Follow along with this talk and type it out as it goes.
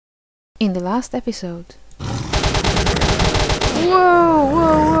In the last episode. Whoa,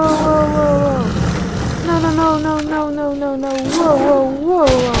 whoa, whoa, whoa, whoa, whoa. No, no, no, no, no, no, no, no. Whoa, whoa, whoa,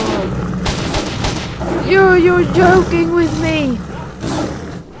 whoa. You're joking with me.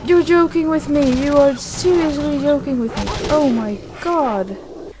 You're joking with me. You are seriously joking with me. Oh my god.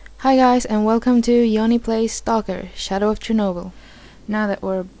 Hi guys, and welcome to Yeonni Plays S.T.A.L.K.E.R, Shadow of Chernobyl. Now that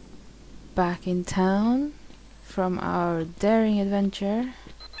we're back in town from our daring adventure,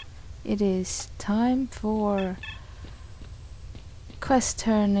 it is time for quest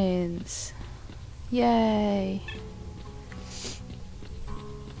turn-ins. Yay!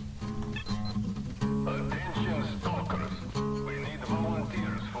 Attention stalkers, we need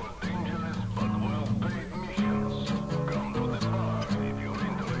volunteers for dangerous but well-paid missions. Come to the bar if you're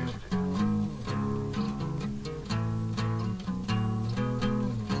interested.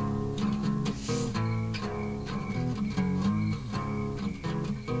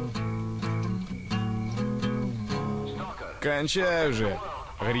 Кончай уже,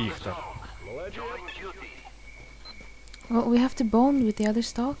 Рихтер. Well, we have to bond with the other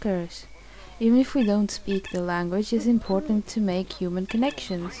stalkers. Even if we don't speak the language, it's important to make human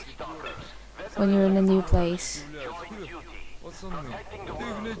connections when you're in a new place.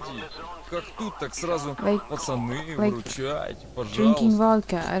 Like drinking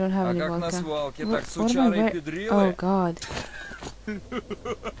vodka. I don't have any vodka. What am I wearing? Oh god.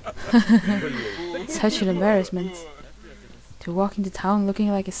 Such an embarrassment. To walk into town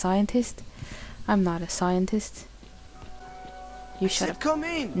looking like a scientist? I'm not a scientist. You shut up. Come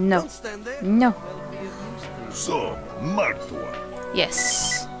in. No. Don't stand there. No. So, Martua.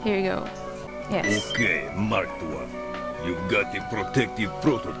 Yes. Here you go. Yes. Okay, Martua. You've got the protective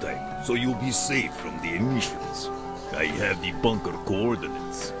prototype, so you'll be safe from the emissions. I have the bunker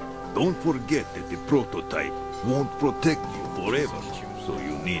coordinates. Don't forget that the prototype won't protect you forever, so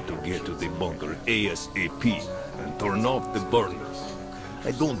you need to get to the bunker ASAP and turn off the burners.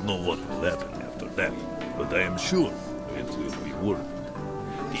 I don't know what will happen after that, but I am sure it will be worth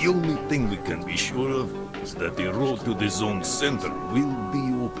it. The only thing we can be sure of is that the road to the zone center will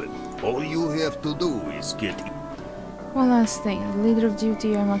be open. All you have to do is get it. One last thing. The leader of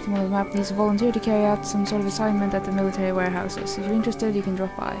duty I marked him on the map needs a volunteer to carry out some sort of assignment at the military warehouses. If you're interested, you can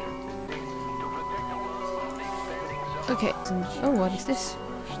drop by. Okay. Oh, what is this?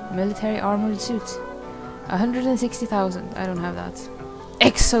 Military armored suit. 160,000. I don't have that.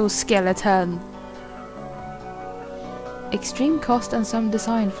 Exoskeleton. Extreme cost and some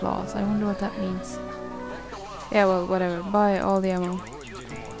design flaws. I wonder what that means. Yeah, well, whatever. Buy all the ammo.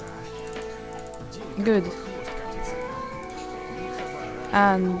 Good.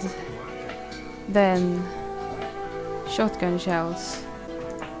 And then shotgun shells.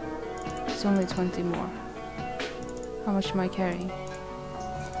 It's only 20 more. How much am I carrying?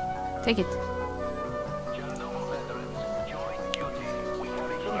 Take it.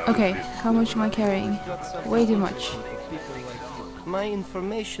 Okay, how much am I carrying? Way too much. My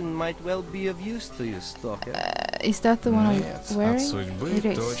information might well be of use to you, Stalker. Is that the one I'm wearing? It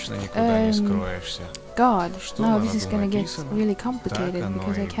is. God, now this is gonna get really complicated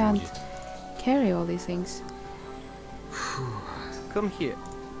because I can't carry all these things. Come here.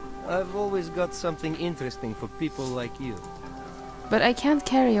 I've always got something interesting for people like you. But I can't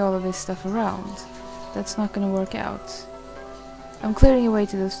carry all of this stuff around. That's not gonna work out. I'm clearing away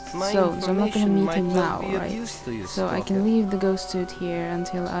to the zone, so I'm not gonna meet him now, right? So I can leave the ghost suit here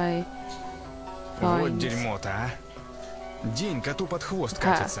until I find...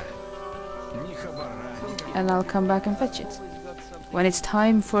 And I'll come back and fetch it. When it's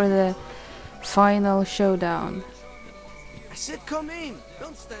time for the final showdown. I said come in!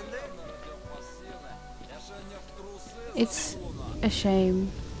 Don't stand there! It's a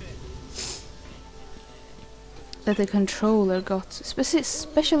shame that the controller got,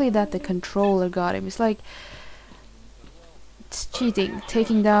 especially that the controller got him. It's like it's cheating,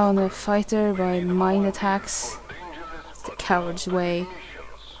 taking down a fighter by mind attacks. It's the coward's way.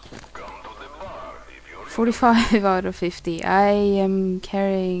 45 out of 50. I am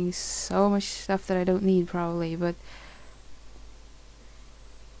carrying so much stuff that I don't need probably, but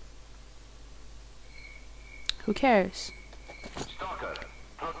who cares?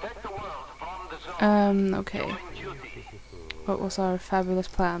 Okay. What was our fabulous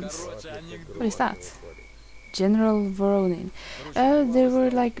plans? What is that? General Voronin. There were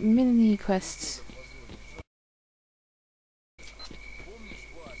like mini quests.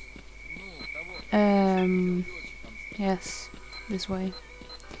 Yes, this way.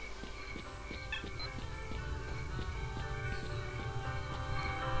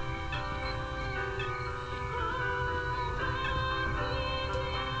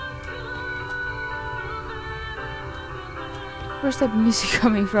 Where's that music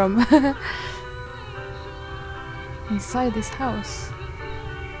coming from? Inside this house.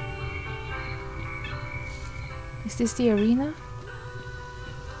 Is this the arena?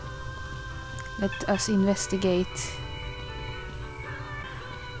 Let us investigate.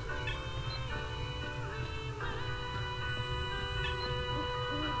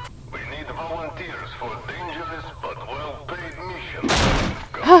 We need volunteers for dangerous but well-paid missions.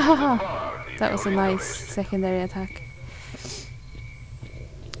 Ha ha ha! That was a nice secondary attack.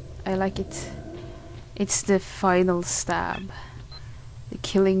 I like it. It's the final stab. The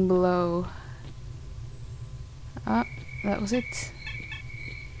killing blow. Ah, that was it.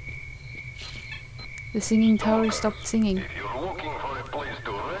 The singing tower stopped singing. If you're looking for a place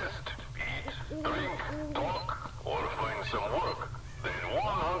to rest, eat, drink, talk, or find some work, then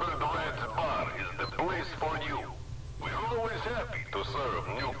 100 Reds Bar is the place for you. We're always happy to serve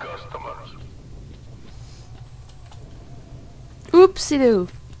new customers. Oopsie-doo!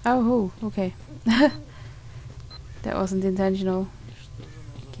 Oh, okay. That wasn't intentional.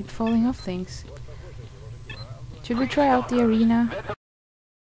 Keep falling off things. Should we try out the arena?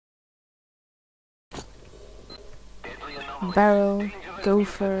 Barrel,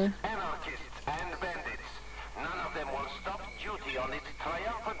 gopher.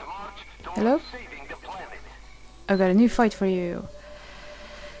 Hello? I got a new fight for you.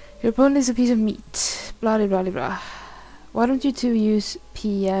 Your opponent is a piece of meat. Blah blah blah blah. Why don't you two use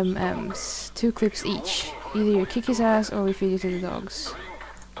PMMs? 2 clips each. Either you kick his ass or we feed it to the dogs.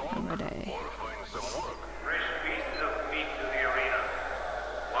 I'm ready.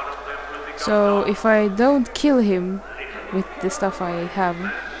 So if I don't kill him with the stuff I have,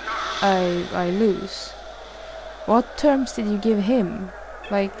 I lose. What terms did you give him?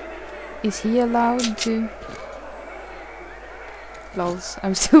 Like, is he allowed to... Lols,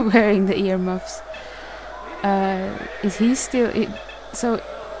 I'm still wearing the earmuffs. Is he still... so,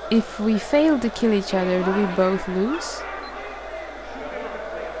 if we fail to kill each other, do we both lose?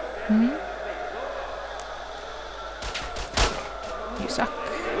 Hmm? You suck.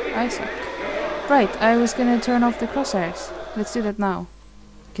 I suck. Right, I was gonna turn off the crosshairs. Let's do that now.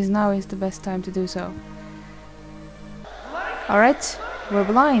 Because now is the best time to do so. Alright, we're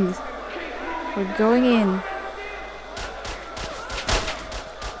blind. We're going in.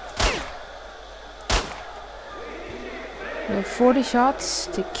 We have 40 shots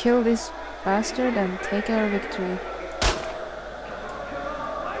to kill this bastard and take our victory.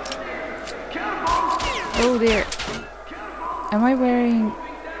 Oh dear. Am I wearing...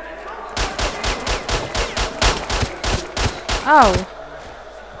 Ow!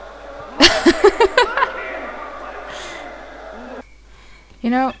 You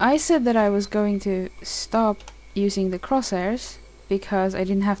know, I said that I was going to stop using the crosshairs because I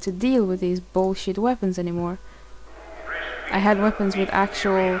didn't have to deal with these bullshit weapons anymore. I had weapons with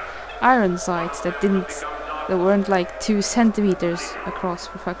actual iron sights that weren't like 2 centimeters across,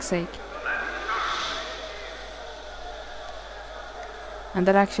 for fuck's sake. And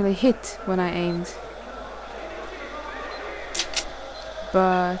that actually hit when I aimed.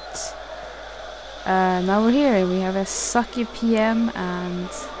 But now we're here and we have a sucky PM, and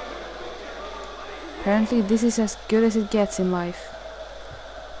apparently this is as good as it gets in life.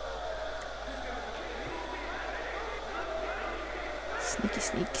 Sneaky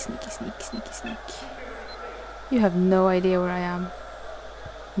sneak, sneaky sneak, sneaky sneak. You have no idea where I am.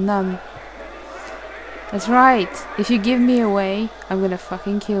 None. That's right. If you give me away, I'm gonna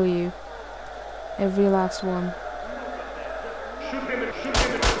fucking kill you. Every last one.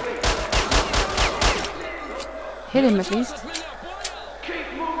 Hit him at least.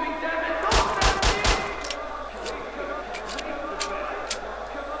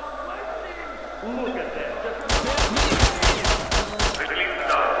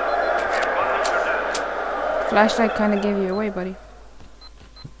 Flashlight kinda gave you away, buddy.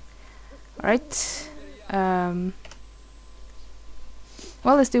 Alright.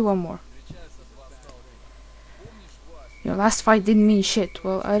 Well, let's do one more. Your last fight didn't mean shit.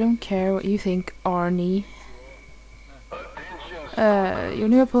 Well, I don't care what you think, Arnie. Your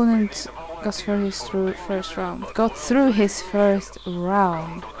new opponent got through his first round.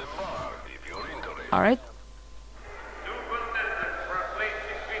 Alright.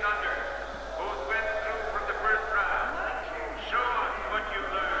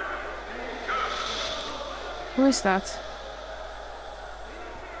 Who is that?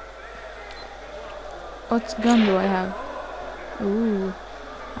 What gun do I have? Ooh,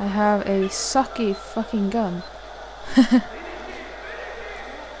 I have a sucky fucking gun.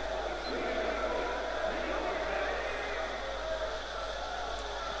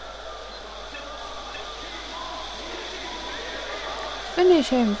 Finish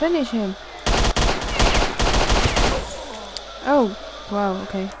him! Finish him! Oh, wow,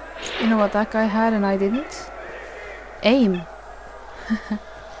 okay. You know what that guy had and I didn't? Aim!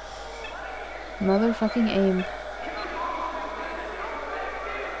 Motherfucking aim.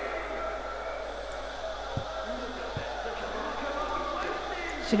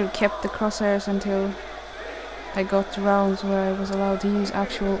 Should have kept the crosshairs until I got to rounds where I was allowed to use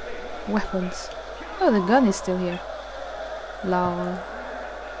actual weapons. Oh, the gun is still here. Lol.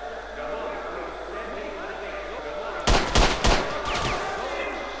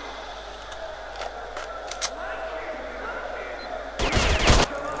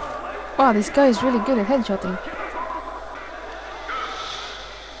 Wow, this guy is really good at headshotting.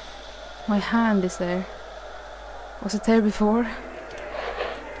 My hand is there. Was it there before?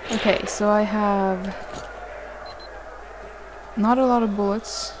 Okay, so I have not a lot of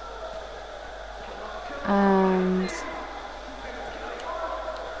bullets. And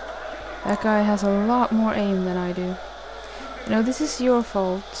that guy has a lot more aim than I do. You know, this is your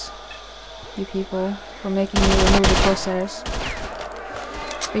fault, you people, for making me remove the crosshairs.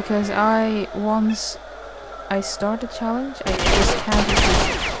 Because once I start a challenge, I just can't refuse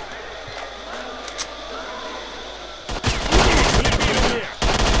it.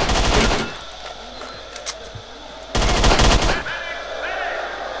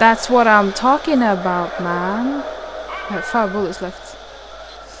 That's what I'm talking about, man. I have 5 bullets left. If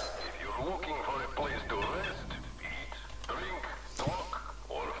you're looking for a place to rest, eat, drink, talk,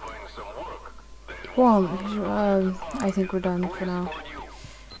 or find some work, then I think we're done for now.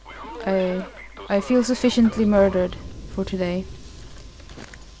 I feel sufficiently murdered for today.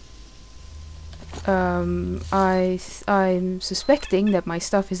 I'm suspecting that my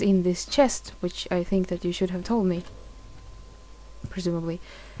stuff is in this chest, which I think that you should have told me. Presumably.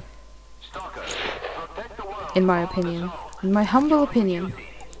 In my opinion. In my humble opinion.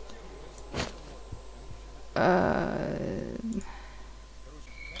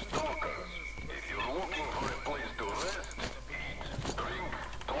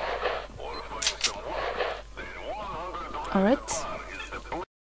 Alright.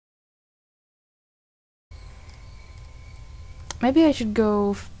 Maybe I should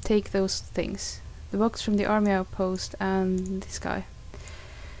go take those things. The box from the army outpost and this guy.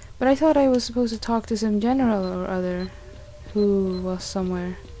 But I thought I was supposed to talk to some general or other who was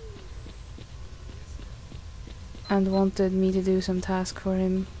somewhere and wanted me to do some task for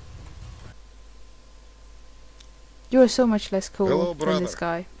him. You are so much less cool Hello, than this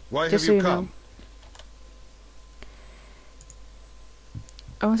guy. Why Just have so you you come? know.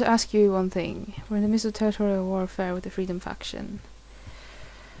 I want to ask you one thing. We're in the midst of territorial warfare with the Freedom Faction.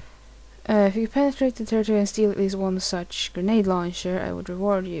 If you penetrate the territory and steal at least one such grenade launcher, I would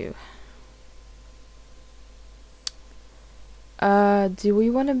reward you. Do we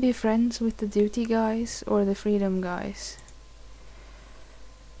want to be friends with the duty guys or the freedom guys?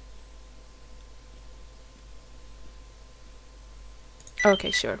 Okay,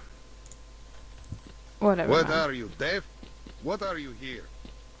 sure. Whatever. What man. are you, deaf? What are you here?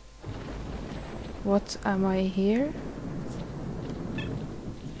 What am I here?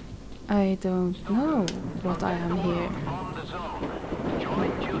 I don't know what I am here.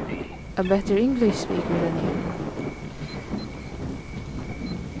 A better English speaker than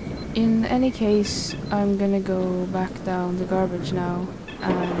you. In any case, I'm gonna go back down the garbage now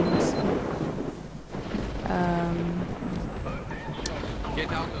and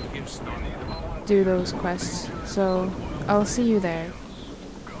do those quests. So I'll see you there.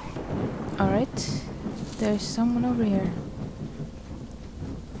 Alright, there's someone over here.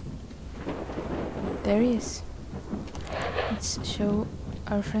 There he is. Let's show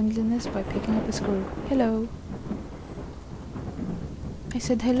our friendliness by picking up a screw. Hello. I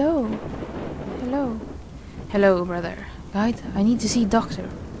said hello. Hello. Hello, brother. Guide, I need to see doctor.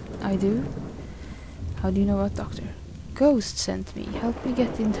 I do? How do you know about doctor? Ghost sent me. Help me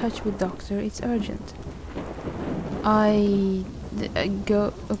get in touch with doctor. It's urgent.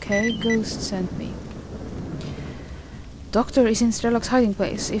 Okay, Ghost sent me. Doctor is in S.T.A.L.K.E.R's hiding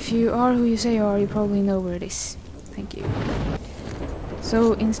place. If you are who you say you are, you probably know where it is. Thank you.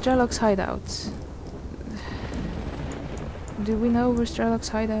 So, in S.T.A.L.K.E.R's hideout. Do we know where S.T.A.L.K.E.R's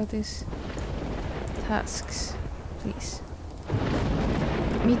hideout is? Tasks, please.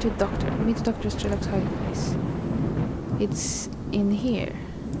 Meet with doctor. Meet with Dr. S.T.A.L.K.E.R's hiding place. It's in here.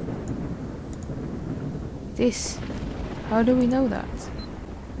 This. How do we know that?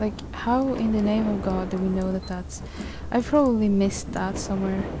 Like, how in the name of God do we know that that's... I've probably missed that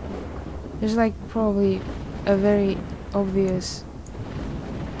somewhere. There's like probably a very obvious...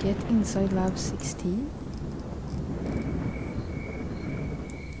 Get inside lab 16?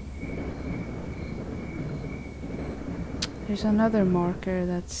 There's another marker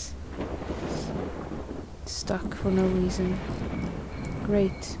that's stuck for no reason.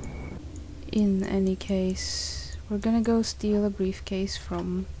 Great. In any case, we're gonna go steal a briefcase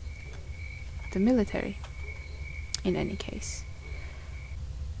from the military. In any case.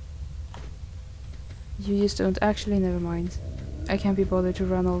 You just don't actually, never mind. I can't be bothered to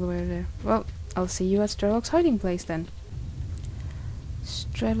run all the way there. Well, I'll see you at S.T.A.L.K.E.R's hiding place then.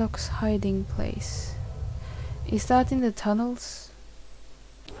 S.T.A.L.K.E.R's hiding place. Is that in the tunnels?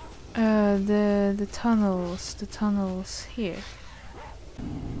 The tunnels here.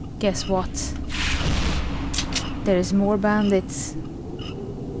 Guess what? There's more bandits.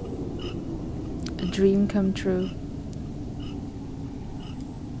 A dream come true.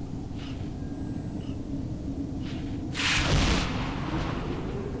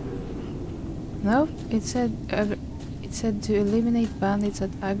 No, it said to eliminate bandits at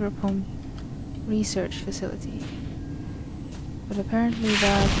Agropom research facility. But apparently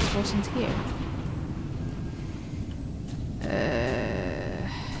that wasn't here.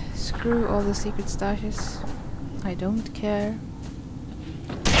 Screw all the secret stashes. I don't care.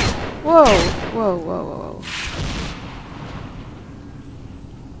 Whoa! Whoa, whoa, whoa, whoa.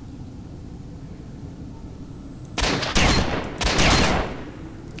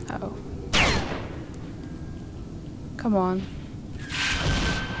 Uh-oh. Come on.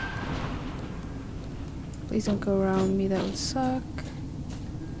 Please don't go around me, that would suck.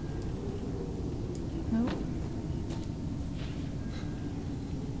 Nope.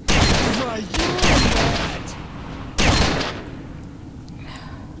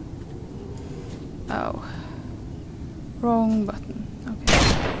 Oh. Wrong button. Okay.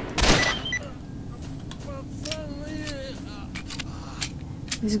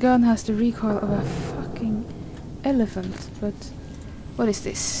 This gun has the recoil of a fucking elephant, but what is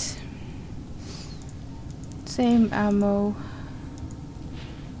this? Same ammo,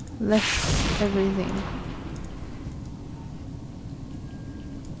 less everything.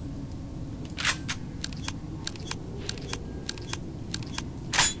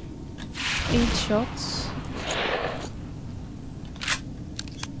 Eight shots.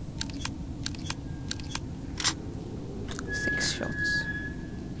 Six shots.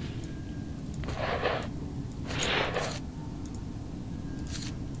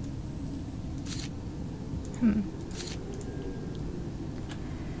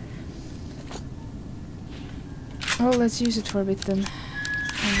 Well, let's use it for a bit then,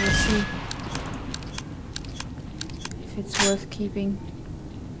 and we'll see if it's worth keeping.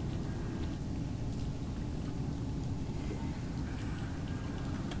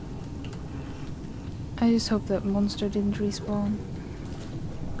 I just hope that monster didn't respawn,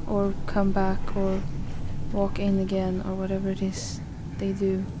 or come back, or walk in again, or whatever it is they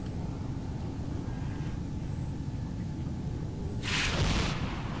do.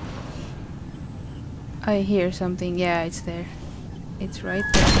 I hear something. Yeah, it's there. It's right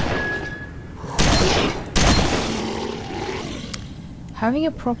there. Having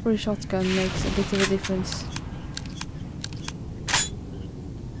a proper shotgun makes a bit of a difference.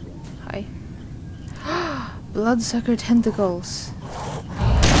 Hi. Bloodsucker tentacles.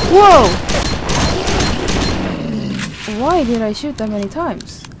 Whoa! Why did I shoot that many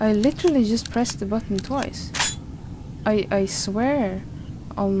times? I literally just pressed the button twice. I swear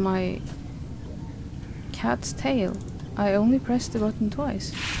on my cat's tail, I only pressed the button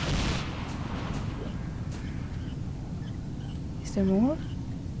twice. Is there more?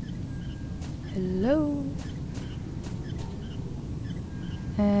 Hello?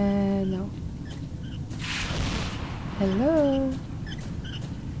 No. Hello?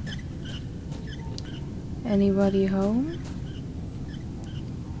 Anybody home?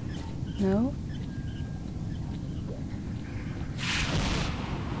 No?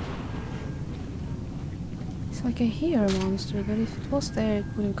 It's like I hear a monster, but if it was there, it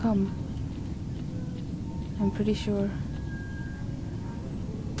would have come. I'm pretty sure.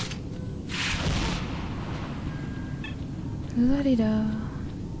 La-di-da,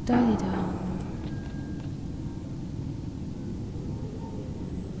 da-di-da.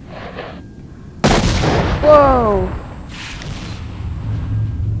 Whoa!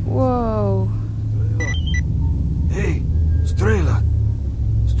 Whoa! Hey, S.T.A.L.K.E.R.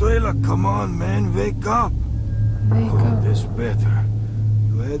 S.T.A.L.K.E.R, come on, man, wake up! Wake up. That's better.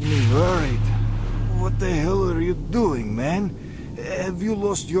 You had me worried. What the hell are you doing, man? Have you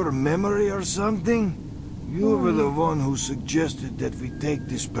lost your memory or something? You were the one who suggested that we take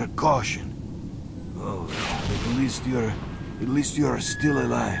this precaution. Oh well, at least you're still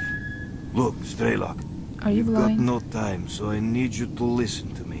alive. Look, S.T.A.L.K.E.R, Are you you've blind? got no time, so I need you to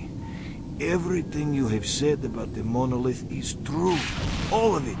listen to me. everything you have said about the monolith is true.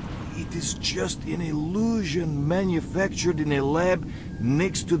 All of it. It is just an illusion manufactured in a lab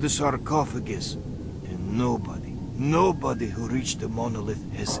next to the sarcophagus. And nobody who reached the monolith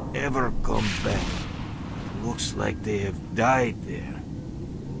has ever come back. Looks like they have died there.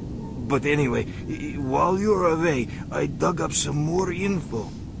 But anyway, while you're away, I dug up some more info.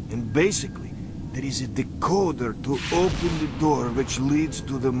 And basically, there is a decoder to open the door which leads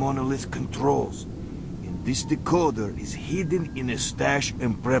to the monolith controls. And this decoder is hidden in a stash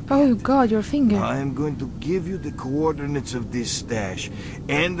and prep. Oh god, your finger. I am going to give you the coordinates of this stash,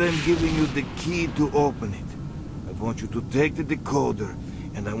 and I'm giving you the key to open it. I want you to take the decoder,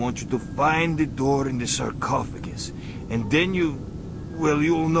 and I want you to find the door in the sarcophagus. And then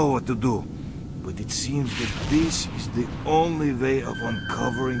you'll know what to do. But it seems that this is the only way of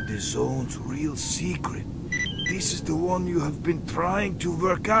uncovering the zone's real secret. This is the one you have been trying to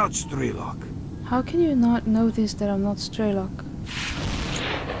work out, S.T.A.L.K.E.R. How can you not notice that I'm not S.T.A.L.K.E.R?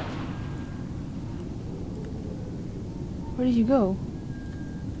 Where did you go?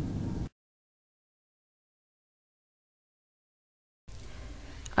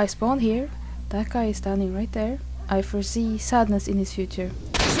 I spawned here. That guy is standing right there. I foresee sadness in his future.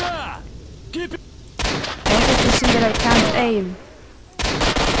 Keep it. I want you to see that I can't aim.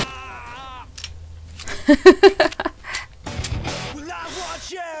 Well, I want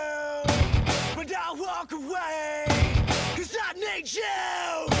you, but I walk away, 'cause I need you,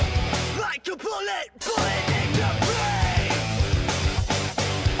 like a bullet in the